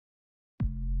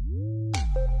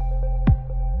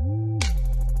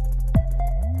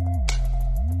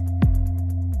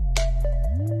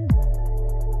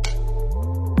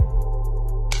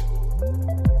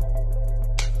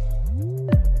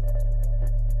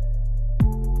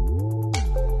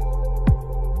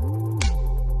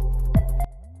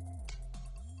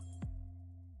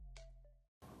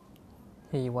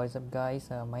Hey, what's up, guys?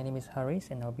 My name is Haris,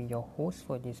 and I'll be your host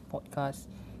for this podcast.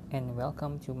 And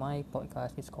welcome to my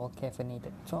podcast. It's called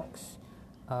Caffeinated Talks.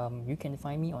 You can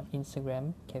find me on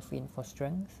Instagram, Caffeine for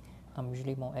Strength. I'm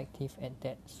usually more active at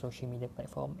that social media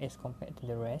platform as compared to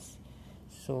the rest.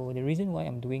 So the reason why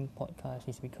I'm doing podcast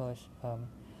is because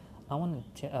I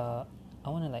want to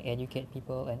like educate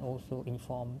people and also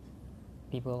inform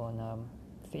people on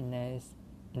fitness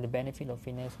and the benefit of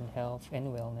fitness and health and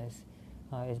wellness.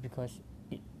 Is because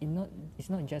it's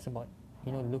not just about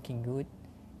looking good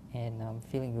and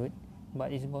feeling good,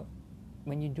 but it's about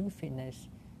when you do fitness,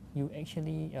 you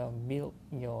actually build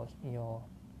your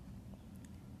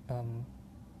um,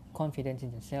 confidence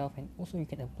in yourself, and also you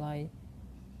can apply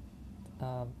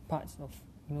parts of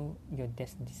your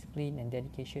discipline and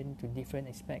dedication to different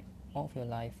aspects of your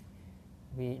life,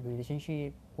 with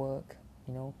relationship, work,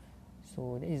 you know.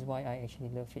 So that is why I actually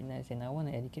love fitness, and I want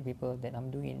to educate people that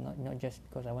I'm doing it not just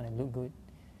because I want to look good.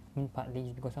 I mean, partly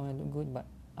it's because I want to look good, but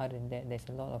other than that, there's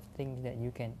a lot of things that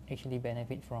you can actually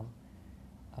benefit from.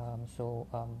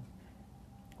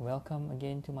 Welcome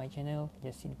again to my channel.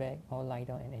 Just sit back or lie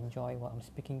down and enjoy what I'm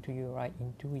speaking to you right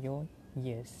into your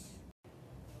ears.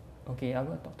 Okay, I'm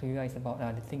going to talk to you guys about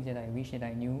the things that I wish that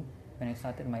I knew when I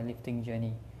started my lifting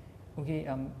journey. Okay,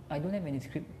 I don't have any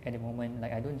script at the moment.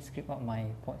 Like, I don't script out my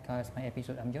podcast, my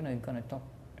episode. I'm gonna talk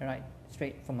right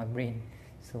straight from my brain.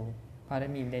 So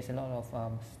pardon me if there's a lot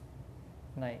of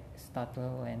like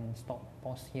startle and stop,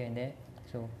 pause here and there.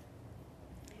 So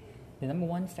the number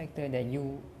one factor that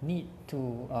you need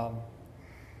to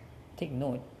take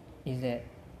note is that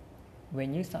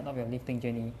when you start off your lifting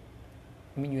journey,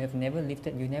 I mean, you have never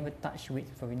lifted, you never touched weights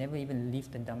before, you never even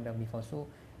lifted a dumbbell before. So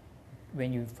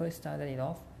when you first started it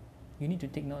off, you need to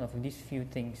take note of these few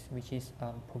things, which is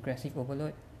progressive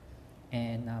overload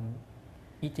and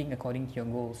eating according to your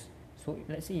goals. So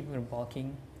let's say if you're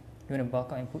bulking, you want to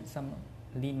bulk out and put some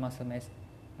lean muscle mass,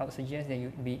 I would suggest that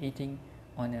you be eating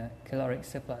on a caloric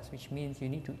surplus, which means you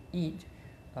need to eat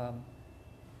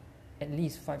at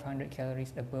least 500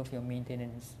 calories above your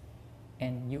maintenance,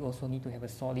 and you also need to have a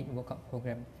solid workout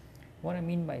program. What I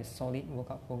mean by a solid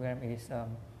workout program is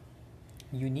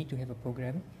you need to have a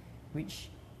program which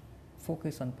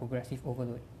focus on progressive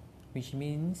overload, which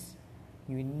means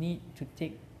you need to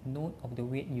take note of the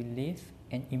weight you lift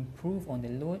and improve on the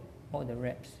load or the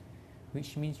reps,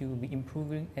 which means you will be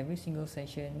improving every single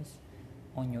sessions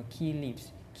on your key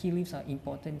lifts. Key lifts are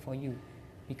important for you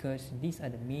because these are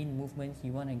the main movements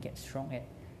you want to get strong at.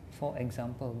 For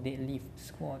example, deadlift,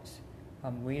 squats,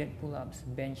 weighted pull-ups,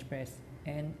 bench press,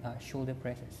 and shoulder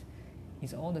presses.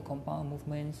 It's all the compound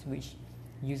movements which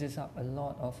uses up a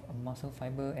lot of muscle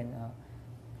fiber and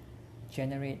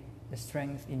generate the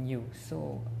strength in you.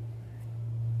 So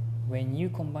when you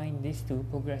combine these two,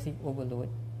 progressive overload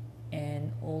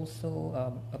and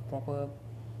also a proper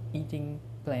eating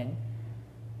plan,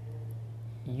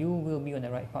 you will be on the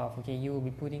right path. Okay, you will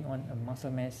be putting on a muscle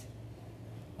mass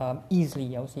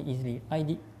easily. I would say easily.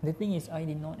 The thing is, I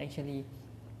did not actually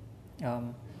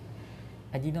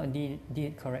I did not did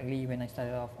it correctly when I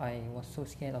started off. I was so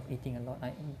scared of eating a lot.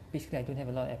 I don't have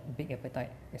a lot of big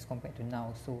appetite as compared to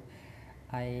now. So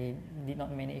I did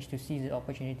not manage to seize the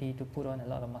opportunity to put on a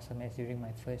lot of muscle mass during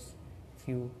my first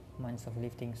few months of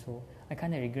lifting. So I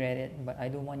kind of regret it, but I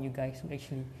don't want you guys to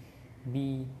actually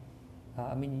be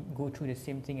go through the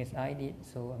same thing as I did.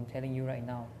 So I'm telling you right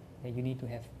now that you need to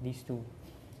have these two.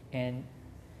 And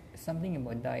something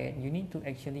about diet, you need to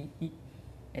actually eat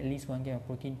at least 1 gram of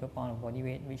protein per pound of body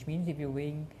weight, which means if you're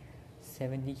weighing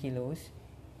 70 kilos,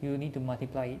 you need to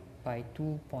multiply it by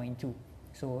 2.2.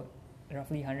 So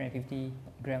roughly 150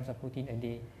 grams of protein a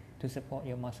day to support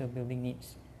your muscle building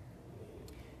needs.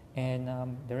 And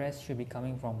the rest should be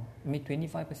coming from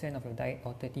 25% of your diet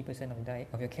or 30%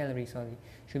 of your calories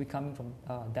should be coming from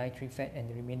dietary fat, and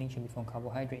the remaining should be from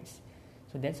carbohydrates.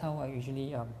 So that's how I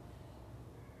usually I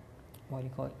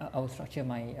will structure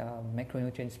my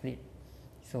macronutrient split.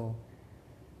 So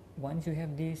once you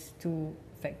have these two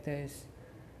factors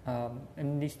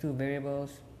and these two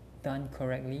variables done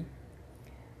correctly,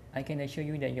 I can assure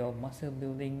you that your muscle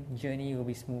building journey will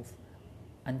be smooth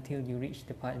until you reach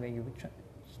the part where you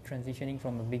transitioning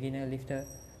from a beginner lifter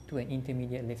to an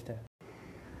intermediate lifter.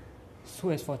 So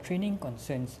as for training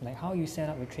concerns, like how you set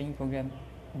up a training program,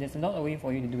 there's a lot of way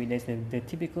for you to do it. There's the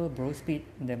typical bro split,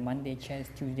 the Monday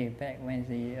chest, Tuesday back,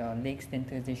 Wednesday legs, then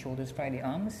Thursday shoulders, Friday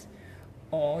arms.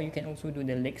 Or you can also do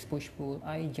the legs push pull.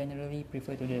 I generally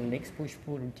prefer to do the legs push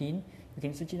pull routine. You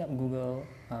can search it up Google,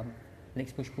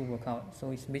 legs push pull workout.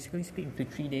 So it's basically split into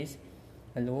 3 days: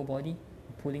 a lower body,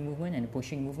 pulling movement and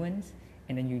pushing movements,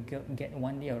 and then you get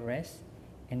 1 day of rest,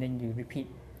 and then you repeat.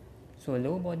 So a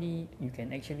lower body, you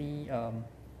can actually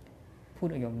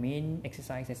put your main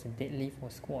exercise as a deadlift or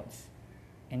squats,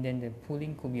 and then the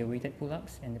pulling could be a weighted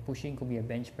pull-ups, and the pushing could be a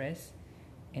bench press,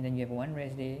 and then you have one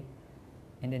rest day,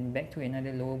 and then back to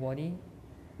another lower body.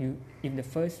 If the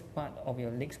first part of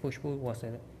your legs push-pull was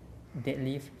a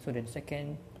deadlift, so the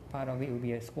second part of it will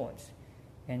be a squats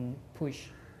and push.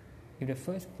 If the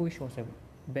first push was a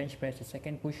bench press, the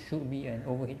second push should be an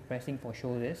overhead pressing for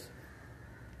shoulders.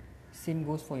 Same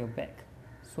goes for your back.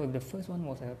 So if the first one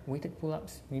was a weighted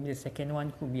pull-ups, maybe the second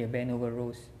one could be a bend over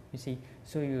rows. You see,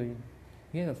 so you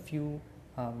have a few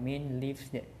main lifts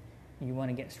that you want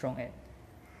to get strong at.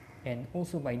 And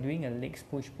also by doing a legs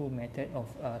push-pull method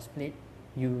of split,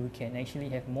 you can actually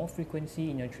have more frequency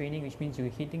in your training, which means you're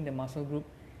hitting the muscle group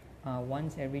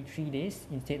once every 3 days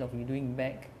instead of you doing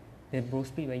back the bro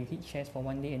split where you hit chest for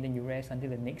one day and then you rest until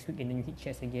the next week and then you hit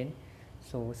chest again.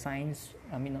 So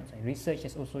research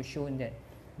has also shown that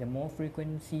the more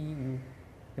frequently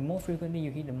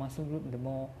you hit the muscle group,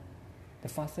 the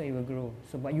faster it will grow.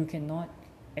 So but you cannot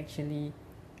actually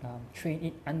train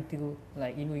it until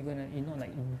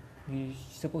you're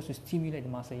supposed to stimulate the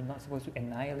muscle. You're not supposed to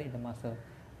annihilate the muscle.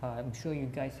 I'm sure you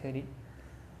guys heard it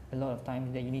a lot of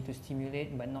times that you need to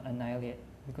stimulate but not annihilate,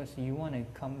 because you want to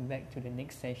come back to the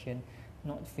next session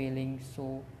not feeling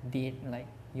so dead, like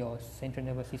your central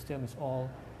nervous system is all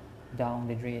down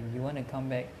the drain. You want to come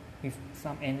back with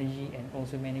some energy and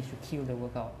also manage to kill the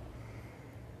workout.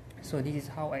 So this is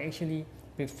how I actually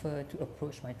prefer to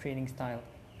approach my training style,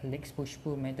 legs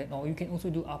push-pull method, or you can also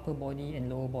do upper body and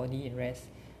lower body and rest,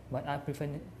 but I prefer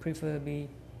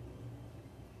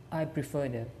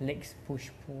the legs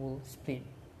push-pull split.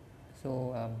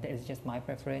 So that is just my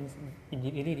preference. It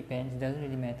really depends. It doesn't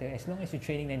really matter. As long as you're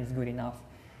training, then it's good enough,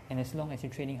 and as long as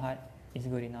you're training hard, it's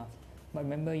good enough. But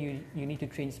remember, you need to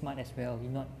train smart as well.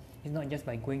 It's not just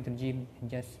by going to the gym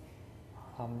and just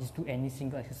do any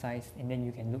single exercise and then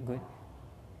you can look good.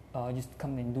 Just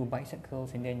come and do bicep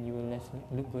curls and then you will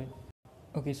look good.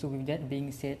 Okay, so with that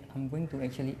being said, I'm going to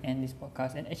actually end this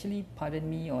podcast. And actually, pardon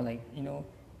me, or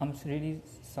I'm really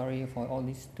sorry for all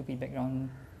this stupid background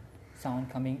sound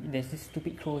coming. There's this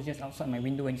stupid crow just outside my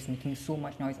window and it's making so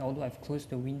much noise, although I've closed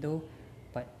the window,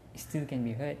 but it still can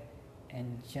be heard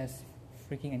and just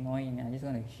freaking annoying.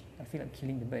 I feel like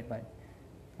killing the bird, but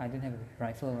I don't have a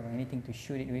rifle or anything to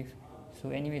shoot it with. So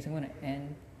anyways, I'm going to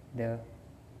end the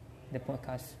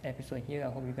podcast episode here.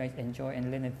 I hope you guys enjoy and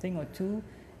learn a thing or two.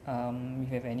 If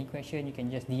you have any question, you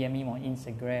can just DM me on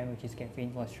Instagram, which is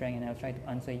Caffeine for Strength, and I'll try to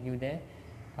answer you there.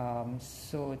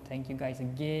 So thank you guys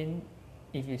again.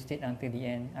 If you stayed until the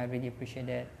end, I really appreciate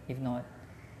that. If not,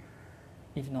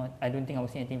 I don't think I will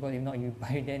say anything. But if not, you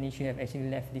by then you should have actually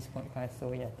left this podcast.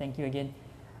 So yeah, thank you again.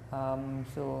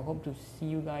 So hope to see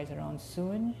you guys around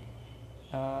soon.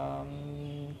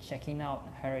 Checking out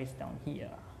Harris down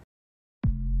here.